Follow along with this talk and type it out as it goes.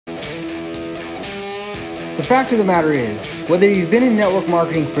The fact of the matter is, whether you've been in network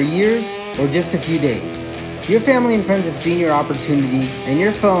marketing for years or just a few days, your family and friends have seen your opportunity and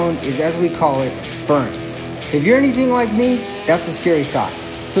your phone is, as we call it, burnt. If you're anything like me, that's a scary thought.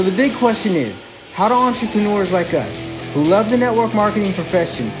 So the big question is, how do entrepreneurs like us, who love the network marketing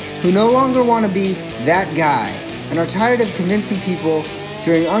profession, who no longer want to be that guy, and are tired of convincing people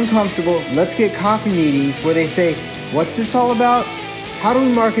during uncomfortable let's get coffee meetings where they say, what's this all about? How do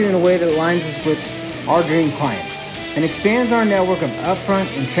we market in a way that aligns us with our dream clients and expands our network of upfront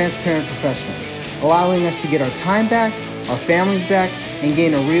and transparent professionals, allowing us to get our time back, our families back, and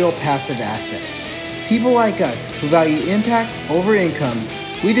gain a real passive asset? People like us who value impact over income,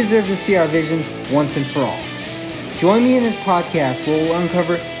 we deserve to see our visions once and for all. Join me in this podcast where we'll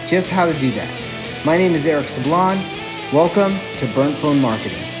uncover just how to do that. My name is Eric Sablon. Welcome to Burnt Phone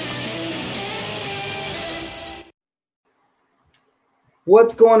Marketing.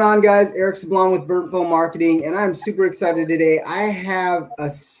 What's going on, guys? Eric Sablon with Burnt Phone Marketing, and I'm super excited today. I have a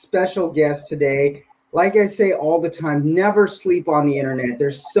special guest today. Like I say all the time, never sleep on the internet.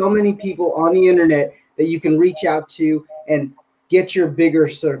 There's so many people on the internet that you can reach out to and get your bigger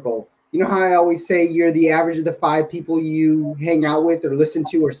circle. You know how I always say you're the average of the 5 people you hang out with or listen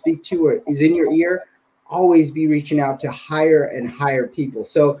to or speak to or is in your ear? Always be reaching out to higher and higher people.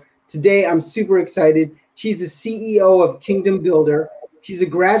 So today I'm super excited. She's the CEO of Kingdom Builder. She's a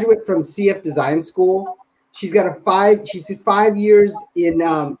graduate from CF Design School. She's got 5 years in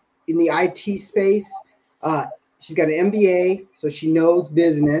the IT space. She's got an MBA, so she knows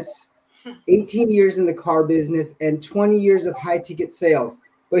business. 18 years in the car business and 20 years of high ticket sales.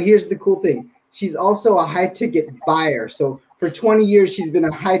 But here's the cool thing. She's also a high ticket buyer. So for 20 years, she's been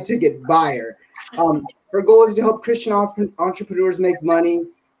a high ticket buyer. Her goal is to help Christian entrepreneurs make money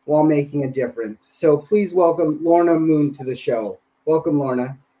while making a difference. So please welcome Lorna Moon to the show. Welcome,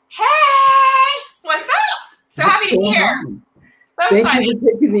 Lorna. Hey, what's up? So happy to be here. So Thank you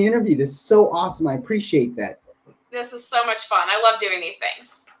for taking the interview. This is so awesome. I appreciate that. This is so much fun. I love doing these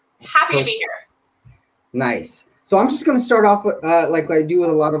things. Happy to be here. Nice. So I'm just going to start off with, like I do with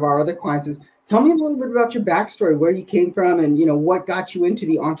a lot of our other clients, is tell me a little bit about your backstory, where you came from, and what got you into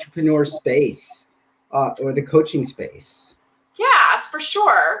the entrepreneur space or the coaching space. Yeah, for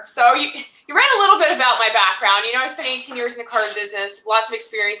sure. So you read a little bit about my background. I spent 18 years in the car business, lots of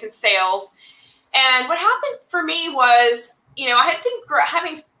experience in sales. And what happened for me was, I had been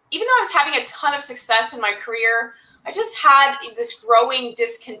even though I was having a ton of success in my career, I just had this growing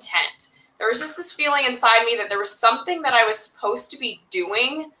discontent. There was just this feeling inside me that there was something that I was supposed to be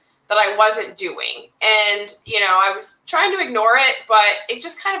doing that I wasn't doing. And, I was trying to ignore it, but it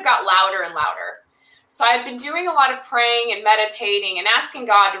just kind of got louder and louder. So I had been doing a lot of praying and meditating and asking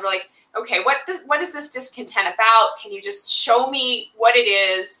God to be like, okay, what is this discontent about? Can you just show me what it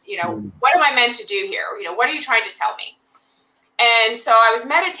is? What am I meant to do here? What are you trying to tell me? And so I was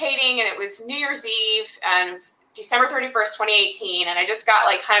meditating, and it was New Year's Eve, and it was December 31st, 2018. And I just got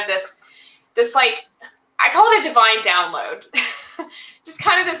like this like, I call it a divine download, just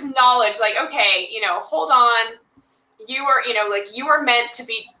kind of this knowledge, like, okay, hold on. You are meant to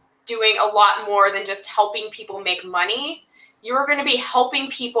be doing a lot more than just helping people make money. You are going to be helping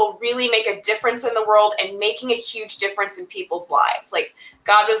people really make a difference in the world and making a huge difference in people's lives. Like,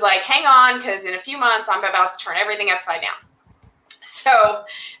 God was like, hang on, because in a few months, I'm about to turn everything upside down. So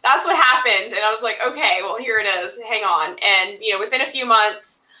that's what happened. And I was like, okay, well, here it is. Hang on. And, within a few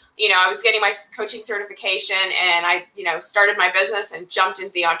months, I was getting my coaching certification, and I, started my business and jumped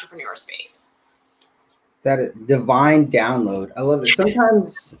into the entrepreneur space. That is divine download. I love it.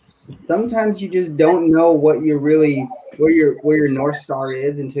 Sometimes you just don't know what you're really, where your North Star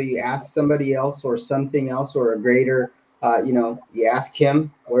is until you ask somebody else or something else or a greater, you ask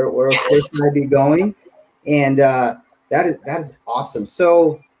him where should I be going? And that is awesome.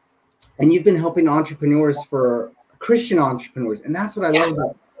 So, and you've been helping entrepreneurs for Christian entrepreneurs. And that's what I love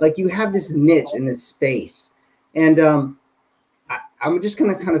about, like, you have this niche in this space. And I'm just going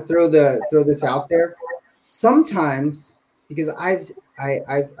to kind of throw this out there. Sometimes, because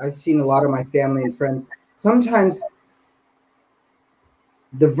I've seen a lot of my family and friends, sometimes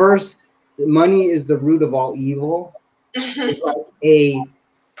the verse, money is the root of all evil, is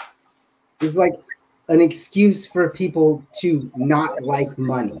like an excuse for people to not like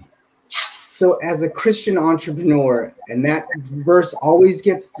money. Yes. So as a Christian entrepreneur, and that verse always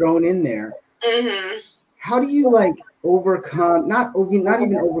gets thrown in there, how do you like overcome, not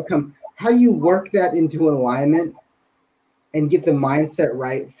even overcome, how do you work that into an alignment and get the mindset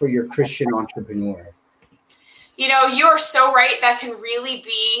right for your Christian entrepreneur? You are so right. That can really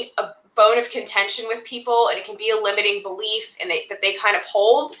be a bone of contention with people, and it can be a limiting belief that they kind of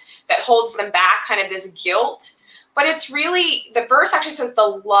hold that holds them back, kind of this guilt. But it's really, the verse actually says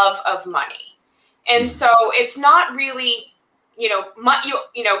the love of money. And so it's not really,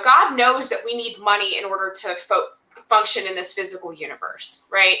 God knows that we need money in order to function in this physical universe,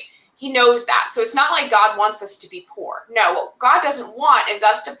 right? He knows that. So it's not like God wants us to be poor. No, what God doesn't want is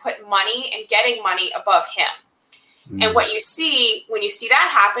us to put money and getting money above him. And what you see when you see that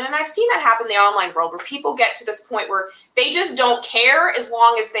happen, and I've seen that happen in the online world, where people get to this point where they just don't care as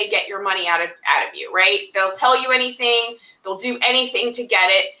long as they get your money out of you, right? They'll tell you anything, they'll do anything to get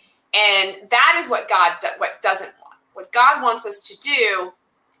it, and that is what God doesn't want. What God wants us to do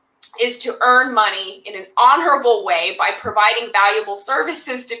is to earn money in an honorable way by providing valuable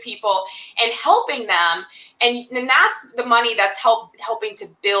services to people and helping them. And that's the money that's helping to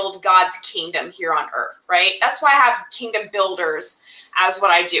build God's kingdom here on earth, right? That's why I have kingdom builders as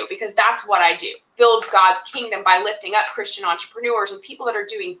what I do, because that's what I do. Build God's kingdom by lifting up Christian entrepreneurs and people that are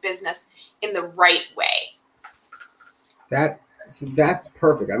doing business in the right way. That's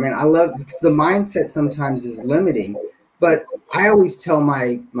perfect. I mean, I love, because the mindset sometimes is limiting, but I always tell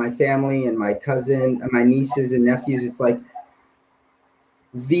my family and my cousin and my nieces and nephews, it's like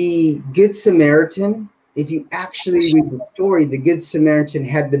the Good Samaritan. If you actually read the story, the Good Samaritan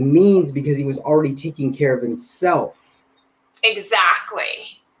had the means because he was already taking care of himself.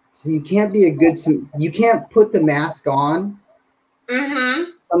 Exactly. So you can't be you can't put the mask on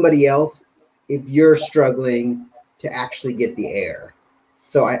somebody else if you're struggling to actually get the air.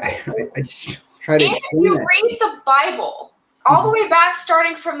 So I just try to explain that. If you read the Bible all the way back,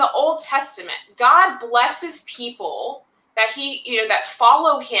 starting from the Old Testament, God blesses people that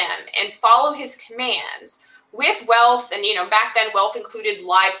follow him and follow his commands with wealth. And, back then wealth included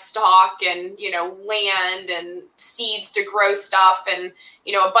livestock and, land and seeds to grow stuff and,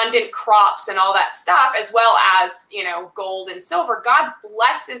 abundant crops and all that stuff, as well as, gold and silver. God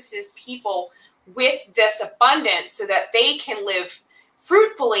blesses his people with this abundance so that they can live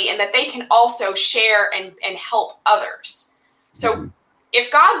fruitfully and that they can also share and help others. So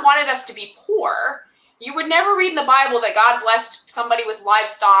if God wanted us to be poor, you would never read in the Bible that God blessed somebody with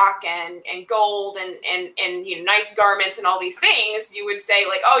livestock and gold and nice garments and all these things. You would say,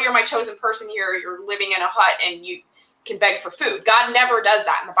 like, oh, you're my chosen person here. You're living in a hut and you can beg for food. God never does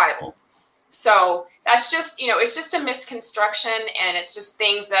that in the Bible. So that's just, it's just a misconstruction. And it's just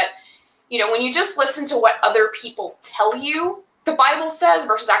things that, when you just listen to what other people tell you the Bible says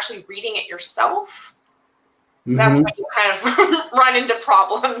versus actually reading it yourself, that's when you kind of run into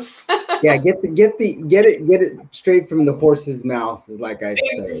problems. Yeah, get it straight from the horse's mouth, like I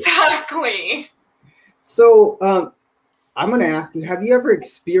say. Exactly. So I'm going to ask you: have you ever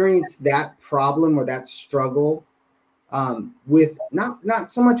experienced that problem or that struggle with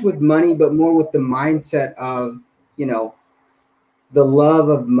not so much with money, but more with the mindset of the love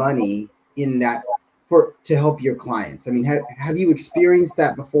of money in that to help your clients? I mean, have you experienced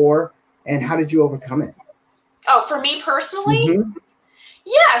that before, and how did you overcome it? Oh, for me personally?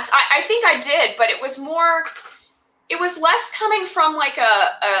 Yes, I think I did, but it was less coming from like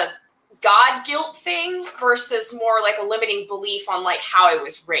a God guilt thing versus more like a limiting belief on like how I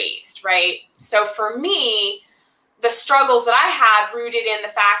was raised, right? So for me, the struggles that I had rooted in the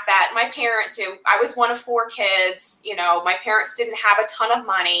fact that my parents, I was one of 4 kids, my parents didn't have a ton of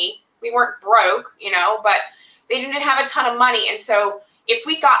money. We weren't broke, but they didn't have a ton of money. And so if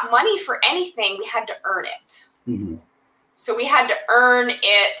we got money for anything, we had to earn it. So we had to earn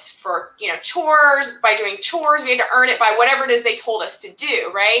it for, chores, by doing chores. We had to earn it by whatever it is they told us to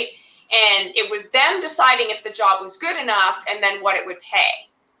do, right? And it was them deciding if the job was good enough and then what it would pay.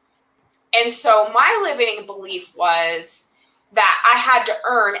 And so my limiting belief was that I had to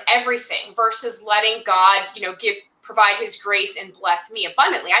earn everything versus letting God, provide his grace and bless me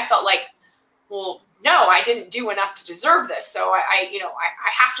abundantly. I felt like, well, no, I didn't do enough to deserve this. So I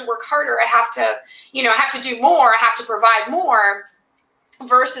have to work harder. I have to do more. I have to provide more,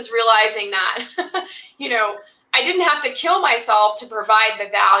 versus realizing that, I didn't have to kill myself to provide the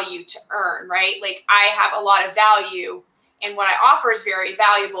value to earn, right? Like I have a lot of value and what I offer is very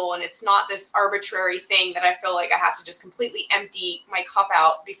valuable. And it's not this arbitrary thing that I feel like I have to just completely empty my cup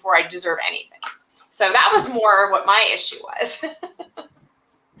out before I deserve anything. So that was more what my issue was.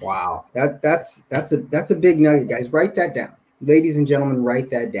 Wow. That's a big nugget, guys. Write that down. Ladies and gentlemen, write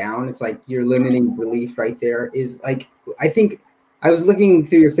that down. It's like your limiting belief right there is like, I think I was looking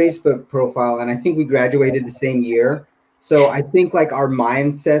through your Facebook profile and I think we graduated the same year. So I think like our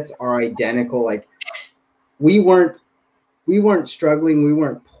mindsets are identical. Like we weren't struggling. We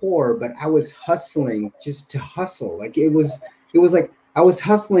weren't poor, but I was hustling just to hustle. Like it was like I was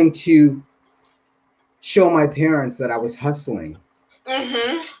hustling to show my parents that I was hustling.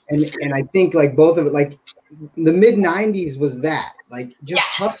 Mm-hmm. And I think like both of it, like the mid 90s was that, like just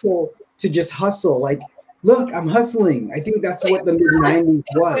Yes. hustle. Like, look, I'm hustling. I think that's what the mid 90s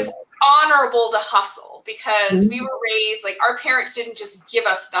It was honorable to hustle because we were raised, like our parents didn't just give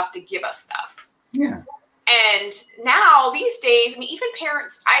us stuff to give us stuff. Yeah. And now these days, I mean, even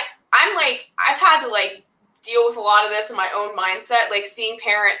parents, I'm like, I've had to like deal with a lot of this in my own mindset, like seeing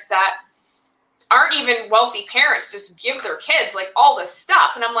parents that aren't even wealthy parents just give their kids like all this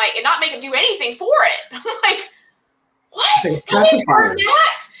stuff. And I'm like, and not make them do anything for it. I'm like, what? They didn't earn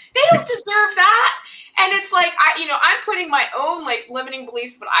that. They don't deserve that. And it's like, I'm putting my own like limiting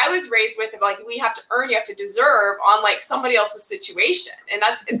beliefs, but I was raised with like, we have to earn, you have to deserve on like somebody else's situation. And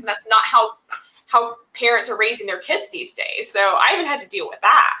that's not how parents are raising their kids these days. So I haven't had to deal with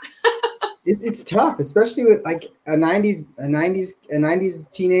that. It's tough, especially with like a 90s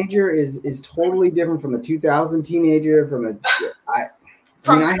teenager is totally different from a 2000 teenager I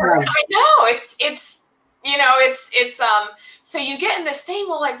know it's so you get in this thing,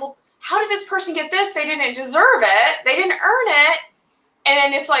 well, how did this person get this? They didn't deserve it. They didn't earn it. And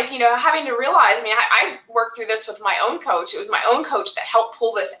then it's like, having to realize, I mean, I worked through this with my own coach. It was my own coach that helped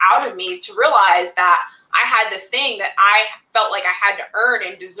pull this out of me to realize that I had this thing that I felt like I had to earn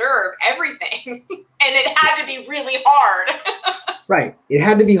and deserve everything. And it had to be really hard. Right. It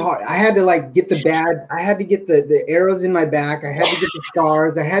had to be hard. I had to like get the badge. I had to get the arrows in my back. I had to get the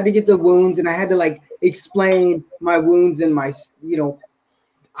scars. I had to get the wounds, and I had to like explain my wounds and my,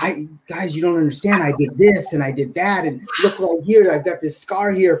 guys, you don't understand. I did this and I did that. And look right here. I've got this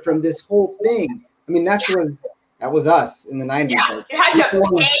scar here from this whole thing. I mean, that was us in the 90s. Yeah, you had to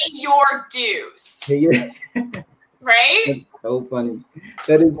pay your dues. Right? That's so funny.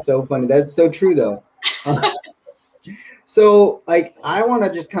 That is so funny. That's so true, though. So, like, I want to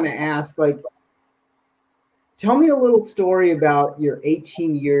just kind of ask, like, tell me a little story about your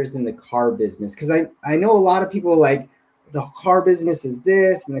 18 years in the car business. Because I know a lot of people like, the car business is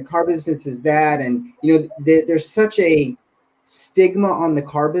this and the car business is that. And, there's such a stigma on the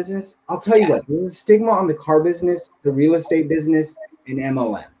car business. I'll tell you what, there's a stigma on the car business, the real estate business, and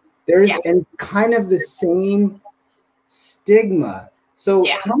MLM. There's and kind of the same stigma. So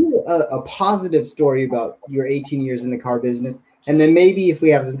tell me a positive story about your 18 years in the car business. And then maybe if we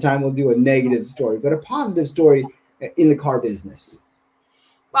have some time, we'll do a negative story, but a positive story in the car business.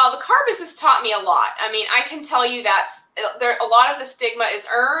 Well, the car business taught me a lot. I mean, I can tell you that a lot of the stigma is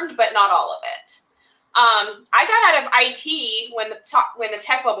earned, but not all of it. I got out of IT when the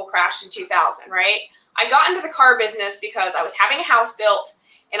tech bubble crashed in 2000, right? I got into the car business because I was having a house built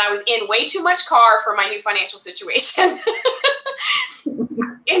and I was in way too much car for my new financial situation.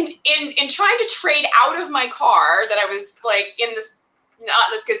 in trying to trade out of my car that I was like not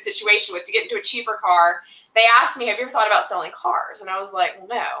in this good situation with to get into a cheaper car, they asked me, have you ever thought about selling cars? And I was like, well,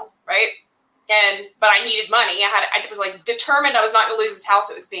 no, right? But I needed money. I was like determined I was not going to lose this house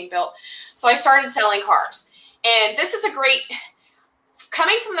that was being built. So I started selling cars. And this is a great,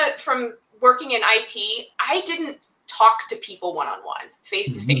 coming from working in IT, I didn't talk to people one-on-one,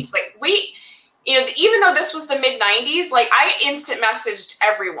 face-to-face. Like even though this was the mid 90s, like I instant messaged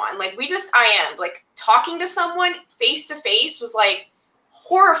everyone. Like like talking to someone face-to-face was like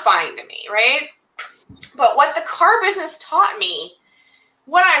horrifying to me, right? But what the car business taught me,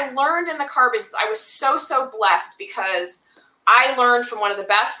 what I learned in the car business, I was so blessed because I learned from one of the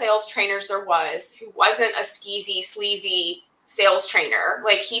best sales trainers there was, who wasn't a skeezy, sleazy sales trainer.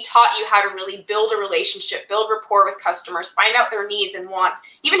 Like he taught you how to really build a relationship, build rapport with customers, find out their needs and wants,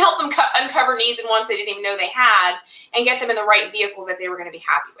 even help them uncover needs and wants they didn't even know they had, and get them in the right vehicle that they were going to be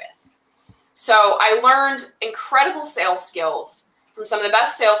happy with. So I learned incredible sales skills from some of the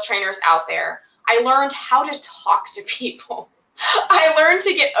best sales trainers out there. I learned how to talk to people. I learned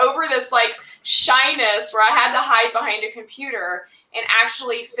to get over this like shyness where I had to hide behind a computer and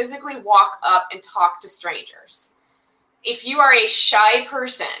actually physically walk up and talk to strangers. If you are a shy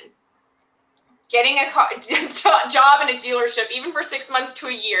person, getting a job in a dealership, even for 6 months to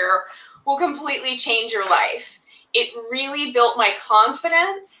a year, will completely change your life. It really built my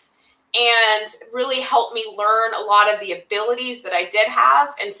confidence and really helped me learn a lot of the abilities that I did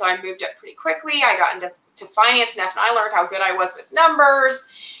have. And so I moved up pretty quickly. I got into finance and F&I, learned how good I was with numbers,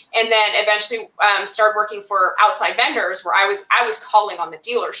 and then eventually started working for outside vendors where I was calling on the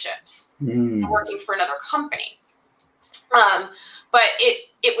dealerships, working for another company. But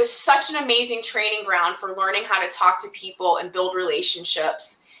it was such an amazing training ground for learning how to talk to people and build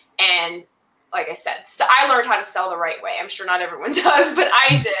relationships. And like I said, so I learned how to sell the right way. I'm sure not everyone does, but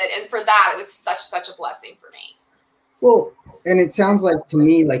I did. And for that, it was such a blessing for me. Well, and it sounds like to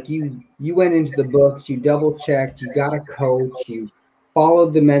me, like you went into the books, you double checked, you got a coach, you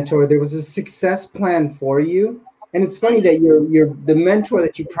followed the mentor. There was a success plan for you. And it's funny that the mentor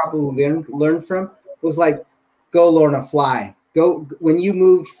that you probably learned from was like, go Lorna, fly. Go. When you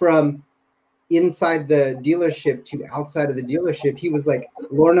moved from inside the dealership to outside of the dealership, he was like,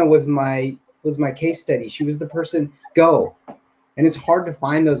 Lorna was my case study. She was the person, go. And it's hard to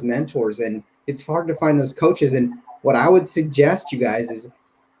find those mentors, and it's hard to find those coaches. And what I would suggest you guys is,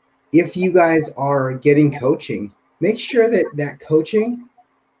 if you guys are getting coaching, make sure that that coaching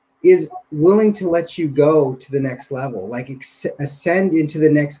is willing to let you go to the next level, like ascend into the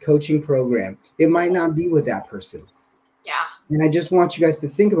next coaching program. It might not be with that person. Yeah. And I just want you guys to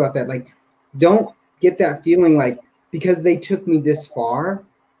think about that. Like, don't get that feeling like, because they took me this far,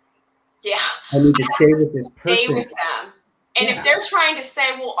 yeah, I need to stay with this person. Stay with them. And if they're trying to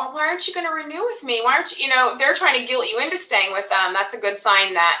say, well, why aren't you going to renew with me? Why aren't you, they're trying to guilt you into staying with them. That's a good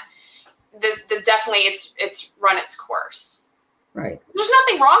sign that definitely it's run its course. Right. There's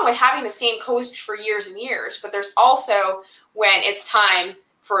nothing wrong with having the same coach for years and years, but there's also when it's time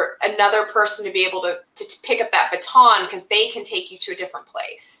for another person to be able to pick up that baton, because they can take you to a different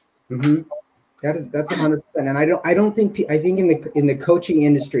place. Mm-hmm. That's 100%. And I think in the coaching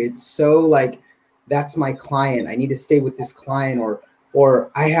industry, it's so like, that's my client, I need to stay with this client,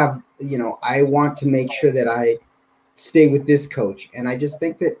 or I have, I want to make sure that I stay with this coach. And I just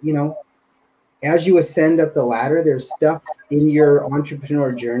think that, as you ascend up the ladder, there's stuff in your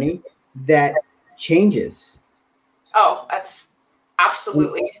entrepreneur journey that changes. Oh, that's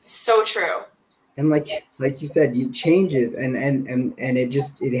absolutely so true. And like you said, it changes and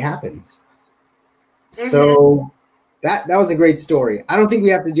it happens. Mm-hmm. So that was a great story. I don't think we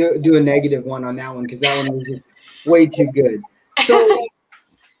have to do a negative one on that one, because that one was just way too good. So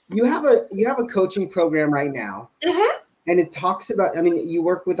you have a coaching program right now. Mm-hmm. And it talks about, you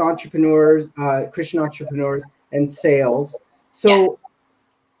work with entrepreneurs, Christian entrepreneurs, and sales. So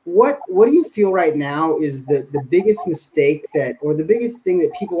what do you feel right now is the biggest mistake or the biggest thing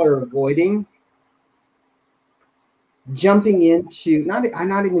that people are avoiding jumping into, I'm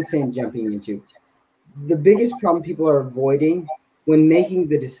not even saying jumping into, the biggest problem people are avoiding when making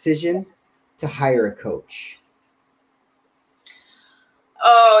the decision to hire a coach?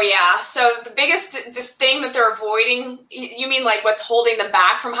 Oh, yeah. So the biggest thing that they're avoiding, you mean like what's holding them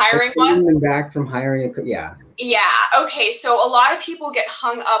back from hiring one? Holding them back from hiring a coach, yeah. Yeah. Okay. So a lot of people get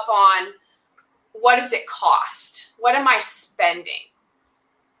hung up on, what does it cost? What am I spending?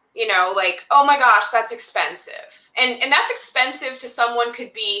 Like, oh my gosh, that's expensive. And that's expensive to someone.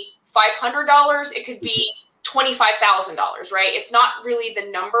 Could be $500. It could be $25,000, right? It's not really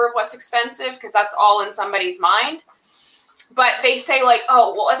the number of what's expensive, because that's all in somebody's mind. But they say like,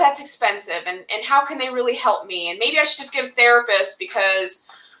 oh, well, that's expensive. And how can they really help me? And maybe I should just get a therapist because,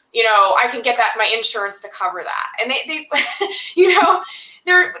 I can get my insurance to cover that. And they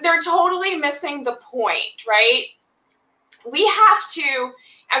they're totally missing the point, right? We have to,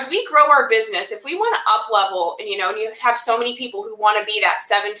 as we grow our business, if we want to up level, and you have so many people who want to be that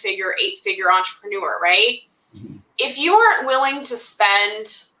 7-figure, 8-figure entrepreneur, right? Mm-hmm. If you aren't willing to spend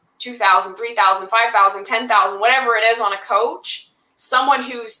 $2,000, $3,000, $5,000, $10,000, whatever it is on a coach, someone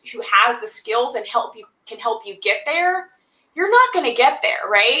who has the skills and can help you get there, you're not going to get there,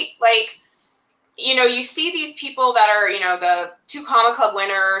 right? Like, you see these people that are, the 2 Comma Club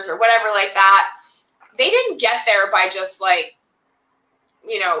winners or whatever like that. They didn't get there by just like,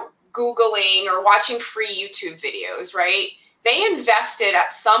 Googling or watching free YouTube videos, right? They invested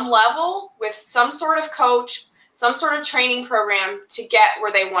at some level with some sort of coach, some sort of training program to get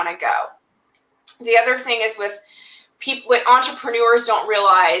where they want to go. The other thing is with people, what entrepreneurs don't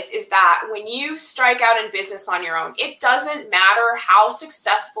realize is that when you strike out in business on your own, it doesn't matter how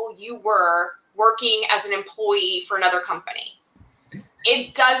successful you were working as an employee for another company.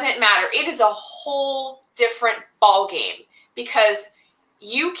 It doesn't matter. It is a whole different ballgame, because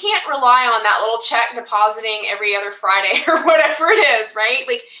you can't rely on that little check depositing every other Friday or whatever it is, right?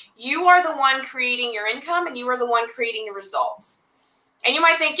 Like, you are the one creating your income, and you are the one creating the results. And you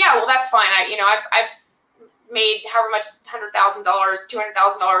might think, yeah, well, that's fine. I've made however much, $100,000,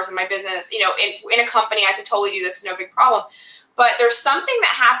 $200,000 in my business, in a company, I could totally do this, no big problem. But there's something that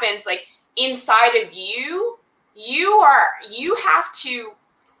happens like inside of you. You have to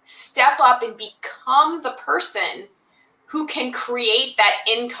step up and become the person who can create that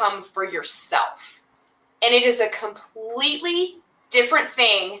income for yourself. And it is a completely different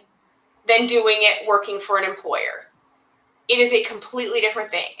thing than doing it working for an employer. It is a completely different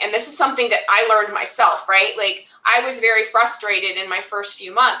thing. And this is something that I learned myself, right? Like, I was very frustrated in my first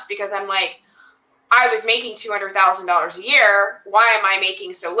few months, because I'm like, I was making $200,000 a year. Why am I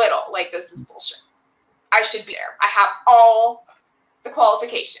making so little? Like, this is bullshit. I should be there. I have all the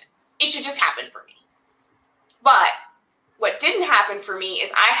qualifications. It should just happen for me. But what didn't happen for me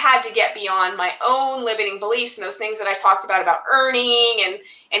is I had to get beyond my own limiting beliefs and those things that I talked about earning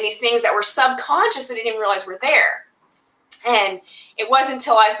and these things that were subconscious that I didn't even realize were there. And it wasn't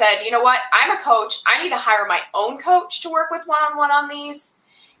until I said, you know what, I'm a coach. I need to hire my own coach to work with one-on-one on these,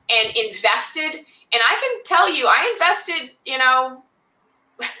 and invested. And I can tell you, I invested,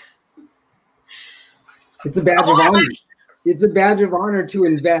 it's a badge of honor. It's a badge of honor to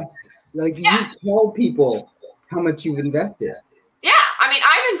invest. Like, you tell people how much you've invested. Yeah. I mean,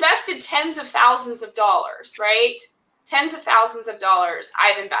 I've invested tens of thousands of dollars, right? Tens of thousands of dollars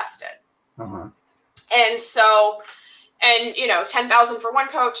I've invested. Uh-huh. And so, and 10,000 for one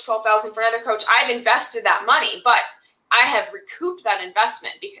coach, 12,000 for another coach. I've invested that money, but I have recouped that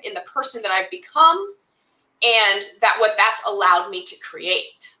investment in the person that I've become, and what that's allowed me to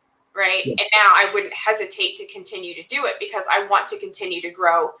create. Right. Yeah. And now I wouldn't hesitate to continue to do it because I want to continue to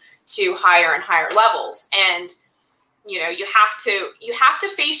grow to higher and higher levels. And, you have to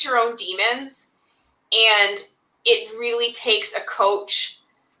face your own demons, and it really takes a coach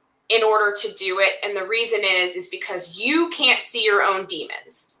in order to do it. And the reason is because you can't see your own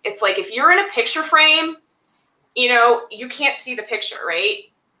demons. It's like, if you're in a picture frame, you can't see the picture, right?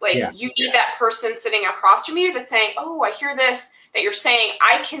 Like, you need that person sitting across from you that's saying, oh, I hear this, that you're saying,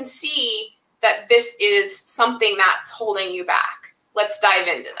 I can see that this is something that's holding you back. Let's dive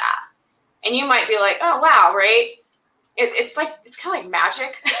into that. And you might be like, oh, wow, right? It's kind of like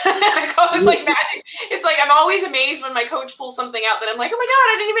magic. I call it like magic. It's like, I'm always amazed when my coach pulls something out that I'm like, oh my God,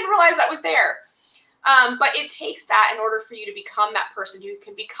 I didn't even realize that was there. But it takes that in order for you to become that person who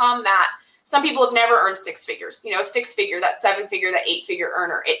can become that. Some people have never earned six figures, six figure, that seven figure, that eight figure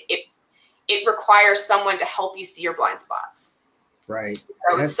earner. It requires someone to help you see your blind spots. Right.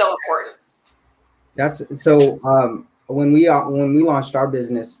 So it's so important. When we launched our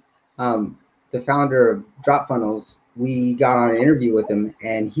business, the founder of Drop Funnels, we got on an interview with him,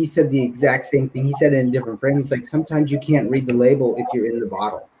 and he said the exact same thing. He said it in a different frame. He's like, sometimes you can't read the label if you're in the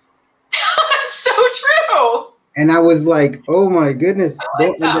bottle. That's so true. And I was like, oh my goodness.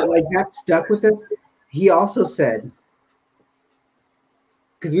 That stuck with us. He also said,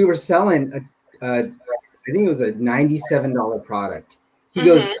 because we were selling I think it was a $97 product. He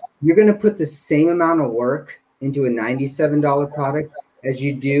goes, you're going to put the same amount of work into a $97 product as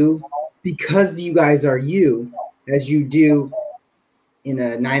you do, because you guys are you, as you do in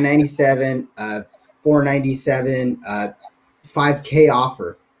a $997, $497, $5K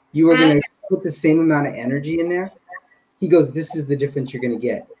offer. You are going to put the same amount of energy in there. He goes, this is the difference you're going to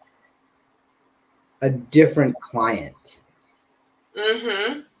get. A different client.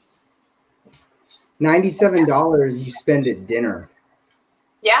 $97 you spend at dinner.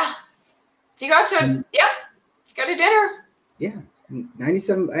 Yeah. You go to, let's go to dinner. Yeah.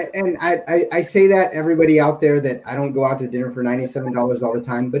 97. And I say that, everybody out there, that I don't go out to dinner for $97 all the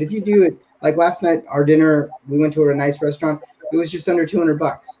time. But if you do it, like last night, our dinner, we went to a nice restaurant. It was just under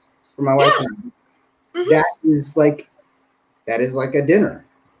 $200 for my wife and I. That is like a dinner.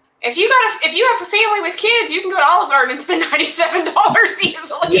 If you have a family with kids, you can go to Olive Garden and spend $97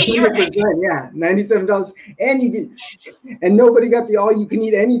 easily. Right? Yeah, $97, and nobody got the all you can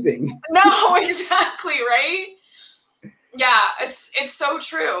eat anything. No, exactly, right? Yeah, it's so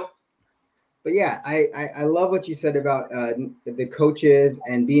true. But yeah, I love what you said about the coaches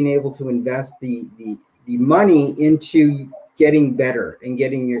and being able to invest the money into getting better and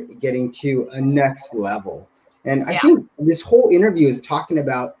getting to a next level. And I think this whole interview is talking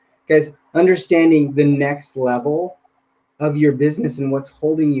about, guys, understanding the next level of your business and what's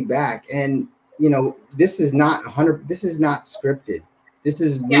holding you back. And this is not scripted. This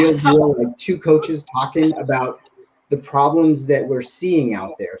is real, like two coaches talking about the problems that we're seeing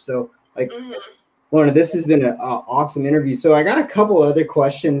out there. So Lorna, this has been an awesome interview. So I got a couple other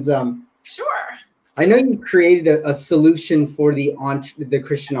questions. Sure. I know you created a solution for the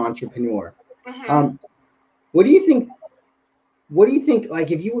Christian entrepreneur. What do you think?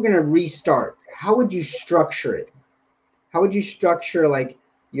 Like, if you were going to restart, how would you structure it? How would you structure like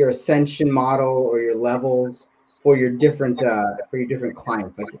your ascension model or your levels for your different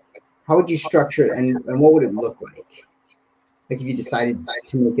clients? Like, how would you structure it, and what would it look like? Like, if you decided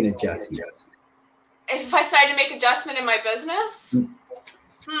to make an adjustment. If I decided to make adjustment in my business, in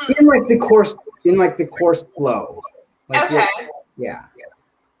the course flow. Okay. Yeah.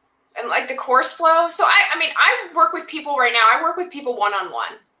 And like the course flow. So I work with people right now. I work with people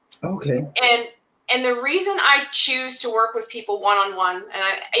one-on-one. Okay. And the reason I choose to work with people one-on-one,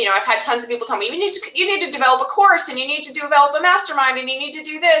 and I've had tons of people tell me, you need to develop a course, and you need to develop a mastermind, and you need to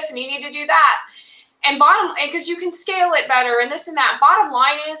do this, and you need to do that. And because you can scale it better and this and that. Bottom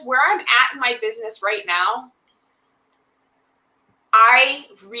line is where I'm at in my business right now, I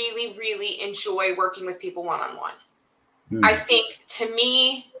really, really enjoy working with people one-on-one. I think to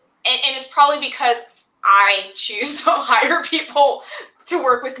me, and it's probably because I choose to hire people to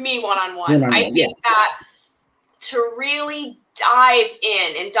work with me one-on-one. I think that to really dive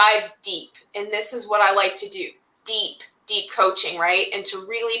in and dive deep, and this is what I like to do, deep coaching, right? And to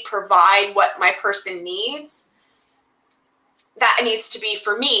really provide what my person needs, that needs to be,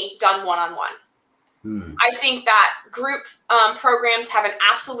 for me, done one-on-one. I think that group programs have an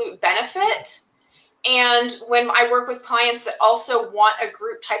absolute benefit. And when I work with clients that also want a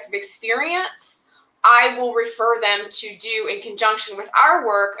group type of experience, I will refer them to do, in conjunction with our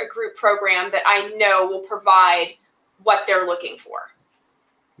work, a group program that I know will provide what they're looking for.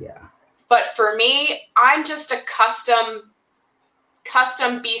 Yeah. But for me, I'm just a custom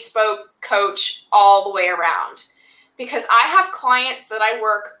bespoke coach all the way around, because I have clients that I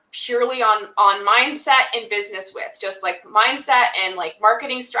work purely on mindset and business with, just like mindset and like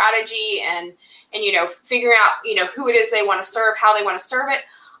marketing strategy and figuring out, who it is they want to serve, how they want to serve it.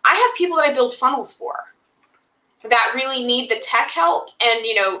 I have people that I build funnels for that really need the tech help. And,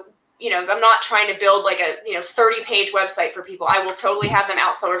 I'm not trying to build like a, 30-page website for people. I will totally have them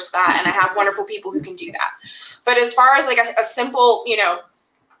outsource that. And I have wonderful people who can do that. But as far as like a simple,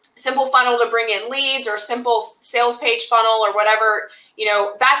 simple funnel to bring in leads, or simple sales page funnel or whatever,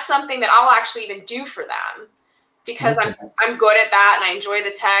 that's something that I'll actually even do for them, because I'm good at that and I enjoy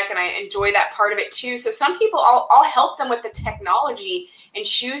the tech and I enjoy that part of it too. So some people I'll help them with the technology and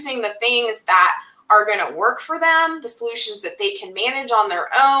choosing the things that are going to work for them, the solutions that they can manage on their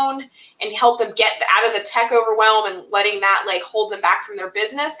own, and help them get out of the tech overwhelm and letting that like hold them back from their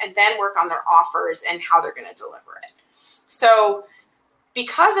business, and then work on their offers and how they're going to deliver it. So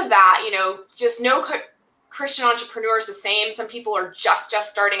because of that, just no Christian entrepreneur is the same. Some people are just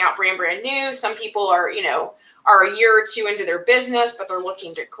starting out brand new. Some people are, are a year or two into their business, but they're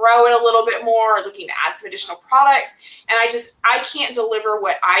looking to grow it a little bit more, or looking to add some additional products. And I can't deliver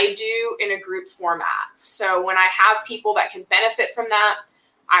what I do in a group format. So when I have people that can benefit from that,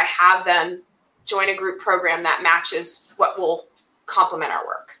 I have them join a group program that matches what will complement our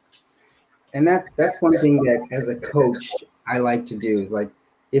work. And that's one thing that as a coach, I like to do, is like,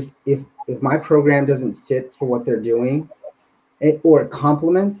 if my program doesn't fit for what they're doing, or it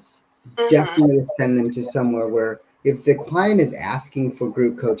complements, definitely send them to somewhere where, if the client is asking for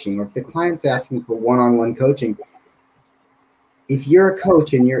group coaching, or if the client's asking for one-on-one coaching, if you're a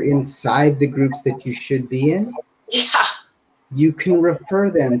coach and you're inside the groups that you should be in, you can refer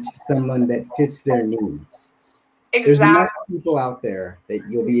them to someone that fits their needs. Exactly. There's enough people out there that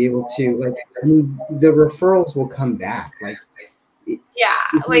you'll be able to, like, the referrals will come back. Like,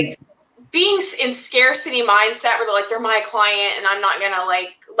 being in scarcity mindset where they're my client and I'm not going to like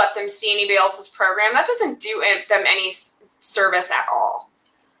let them see anybody else's program, that doesn't do them any service at all.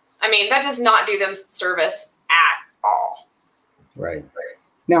 I mean, that does not do them service at all. Right.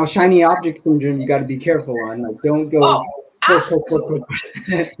 Now, shiny object syndrome, you got to be careful on. Like, don't go. Oh, absolutely.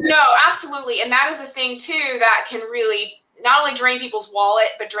 No, absolutely. And that is a thing too that can really not only drain people's wallet,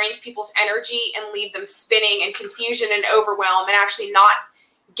 but drains people's energy and leave them spinning in confusion and overwhelm, and actually not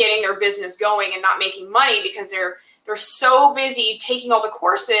getting their business going and not making money because they're so busy taking all the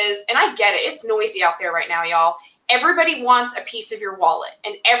courses. And I get it. It's noisy out there right now, y'all. Everybody wants a piece of your wallet,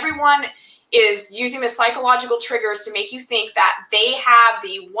 and everyone is using the psychological triggers to make you think that they have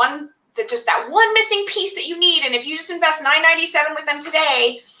just that one missing piece that you need. And if you just invest $9.97 with them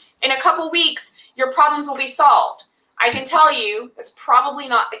today, in a couple weeks, your problems will be solved. I can tell you that's probably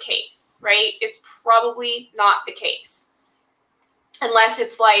not the case, right? It's probably not the case. Unless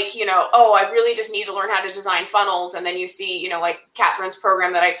it's like, I really just need to learn how to design funnels. And then you see, like Catherine's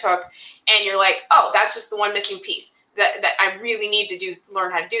program that I took, and you're like, oh, that's just the one missing piece that I really need to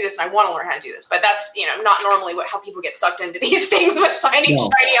learn how to do this. And I want to learn how to do this. But that's, not normally how people get sucked into these things with shiny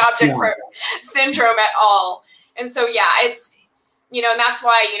object syndrome at all. And so, it's, and that's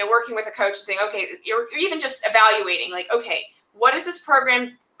why, working with a coach is saying, okay, you're even just evaluating, like, okay, what is this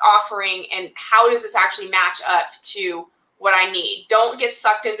program offering and how does this actually match up to what I need? Don't get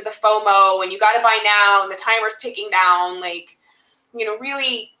sucked into the FOMO and you got to buy now and the timer's ticking down. Like,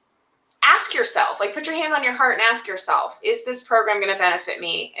 really ask yourself, like, put your hand on your heart and ask yourself, is this program going to benefit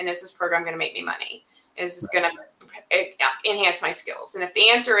me? And is this program going to make me money? Is this going to enhance my skills? And if the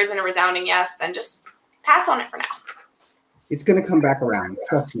answer isn't a resounding yes, then just pass on it for now. it's going to come back around.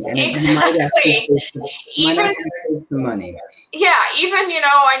 Trust me. And Exactly. Might actually save some money. Yeah, even, you know,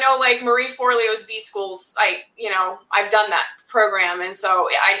 I know like Marie Forleo's B Schools, I've done that program. And so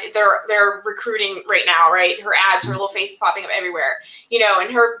they're recruiting right now, right? Her ads, her little face popping up everywhere, you know,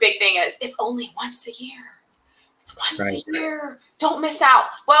 and her big thing is it's only once a year. It's once a year. Don't miss out.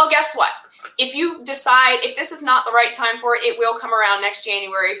 Well, guess what? If you decide, if this is not the right time for it, it will come around next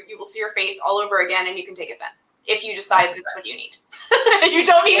January. You will see your face all over again and you can take it then. If you decide that's what you need. You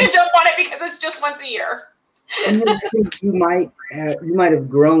don't need to jump on it because it's just once a year. And you might have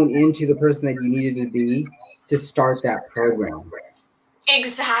grown into the person that you needed to be to start that program.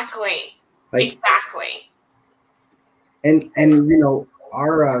 Exactly. Exactly. And you know,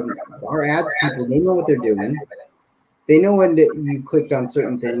 our ads people, they know what they're doing. They know when you clicked on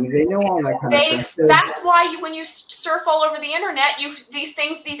certain things. They know all that kind of stuff. That's why when you surf all over the internet, these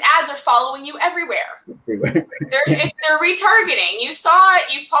ads are following you everywhere. They're retargeting. You saw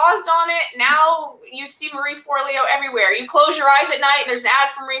it, you paused on it. Now you see Marie Forleo everywhere. You close your eyes at night, there's an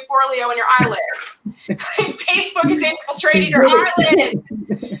ad for Marie Forleo in your eyelids. Facebook has infiltrated your eyelids.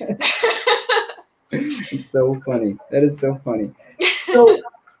 It's so funny. That is so funny. So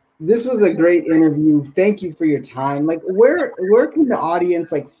this was a great interview. Thank you for your time. Like, where can the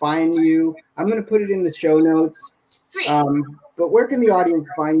audience like find you? I'm gonna put it in the show notes. Sweet. But where can the audience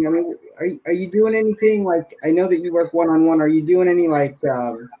find you? I mean, are you doing anything like? I know that you work one-on-one. Are you doing any like?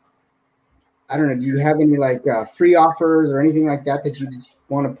 I don't know. Do you have any like free offers or anything like that that you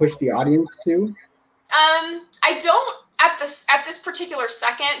want to push the audience to? I don't at this particular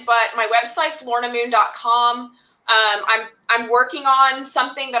second, but my website's lornamoon.com. I'm working on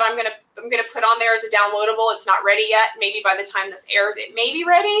something that I'm gonna put on there as a downloadable. It's not ready yet. Maybe by the time this airs, it may be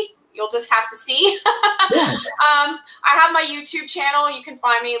ready. You'll just have to see. Yeah. I have my YouTube channel. You can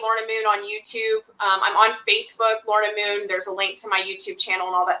find me, Lorna Moon, on YouTube. I'm on Facebook, Lorna Moon. There's a link to my YouTube channel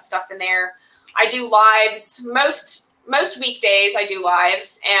and all that stuff in there. I do lives most weekdays. I do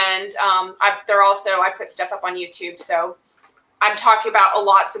lives, and I put stuff up on YouTube. So I'm talking about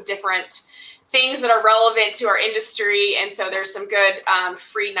lots of different things that are relevant to our industry, and so there's some good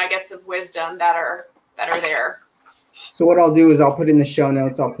free nuggets of wisdom that are there. So what I'll do is I'll put in the show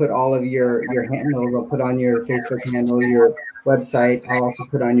notes. I'll put all of your handles. I'll put on your Facebook handle, your website. I'll also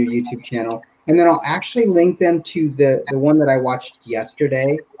put on your YouTube channel, and then I'll actually link them to the one that I watched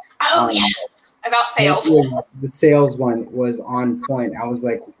yesterday. Oh yes, about sales. The sales one was on point. I was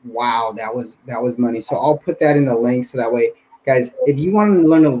like, wow, that was money. So I'll put that in the link so that way, guys, if you want to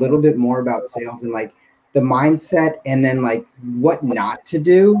learn a little bit more about sales and like the mindset and then like what not to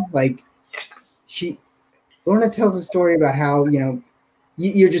do, like Lorna tells a story about how, you know,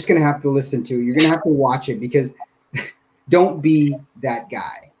 you're just going to have to listen to it. You're going to have to watch it because don't be that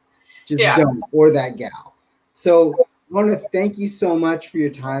guy. Just don't, or that gal. So Lorna, thank you so much for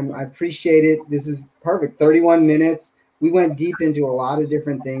your time. I appreciate it. This is perfect. 31 minutes. We went deep into a lot of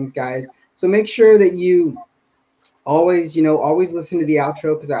different things, guys. So make sure that you always listen to the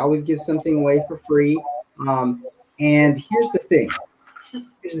outro because I always give something away for free. And here's the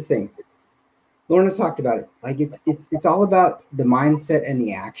thing. Lorna talked about it. Like it's all about the mindset and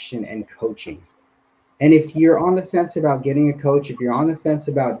the action and coaching. And if you're on the fence about getting a coach, if you're on the fence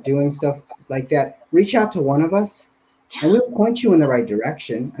about doing stuff like that, reach out to one of us and we'll point you in the right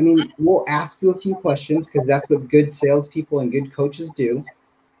direction. I mean, we'll ask you a few questions because that's what good salespeople and good coaches do.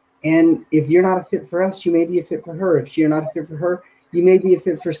 And if you're not a fit for us, you may be a fit for her. If you're not a fit for her, you may be a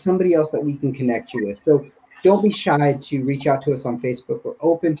fit for somebody else that we can connect you with. So don't be shy to reach out to us on Facebook. We're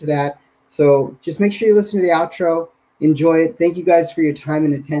open to that. So just make sure you listen to the outro. Enjoy it. Thank you guys for your time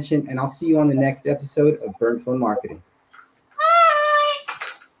and attention. And I'll see you on the next episode of Burn Phone Marketing.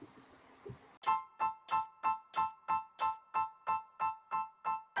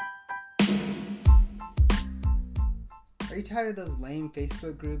 Are you tired of those lame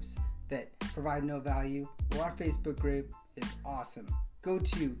Facebook groups that provide no value? Well, our Facebook group is awesome. Go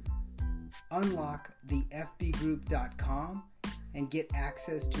to unlockthefbgroup.com and get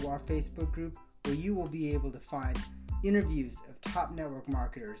access to our Facebook group where you will be able to find interviews of top network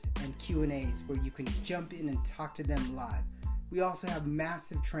marketers and Q&As where you can jump in and talk to them live. We also have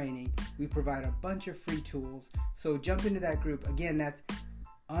massive training. We provide a bunch of free tools. So jump into that group. Again, that's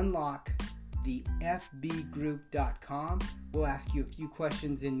unlockthefbgroup.com. We'll ask you a few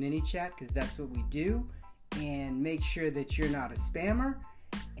questions in MiniChat because that's what we do. And make sure that you're not a spammer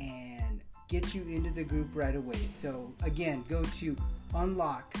and get you into the group right away. So again, go to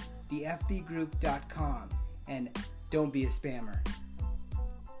unlockthefbgroup.com and don't be a spammer.